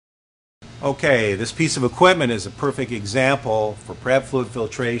Okay, this piece of equipment is a perfect example for PRAB fluid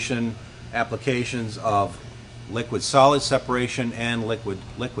filtration applications of liquid-solid separation and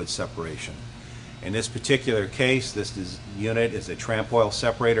liquid-liquid separation. In this particular case, unit is a Tramp oil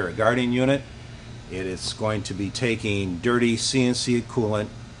separator, a guardian unit. It is going to be taking dirty CNC coolant,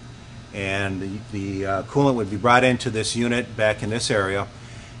 and the coolant would be brought into this unit back in this area,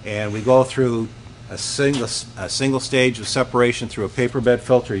 and we go through a single stage of separation through a paper bed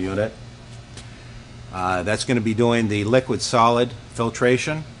filter unit. That's going to be doing the liquid-solid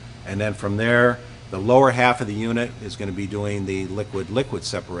filtration, and then from there the lower half of the unit is going to be doing the liquid-liquid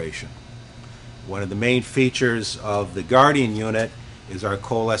separation. One of the main features of the guardian unit is our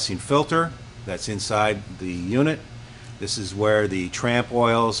coalescing filter that's inside the unit. This is where the Tramp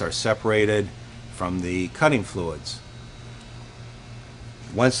oils are separated from the cutting fluids.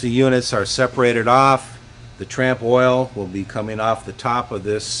 Once the units are separated off, the Tramp oil will be coming off the top of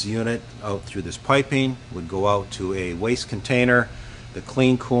this unit out through this piping, would go out to a waste container. The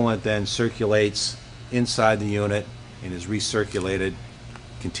clean coolant then circulates inside the unit and is recirculated,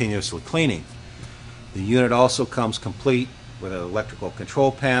 continuously cleaning. The unit also comes complete with an electrical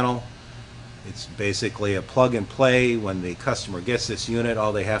control panel. It's basically a plug and play. When the customer gets this unit,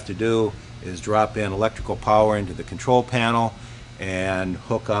 all they have to do is drop in electrical power into the control panel and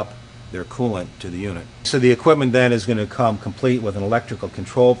hook up their coolant to the unit. So the equipment then is going to come complete with an electrical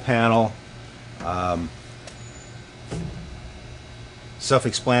control panel.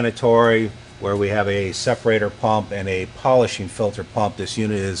 Self-explanatory, where we have a separator pump and a polishing filter pump. This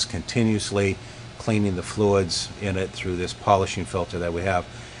unit is continuously cleaning the fluids in it through this polishing filter that we have.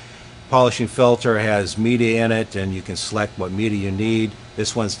 Polishing filter has media in it, and you can select what media you need.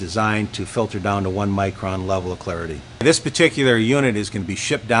 This one's designed to filter down to 1 micron level of clarity. This particular unit is going to be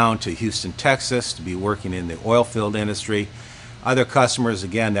shipped down to Houston, Texas, to be working in the oil field industry. Other customers,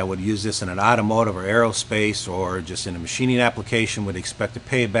 again, that would use this in an automotive or aerospace or just in a machining application would expect to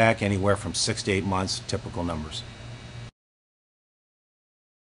pay back anywhere from 6 to 8 months, typical numbers.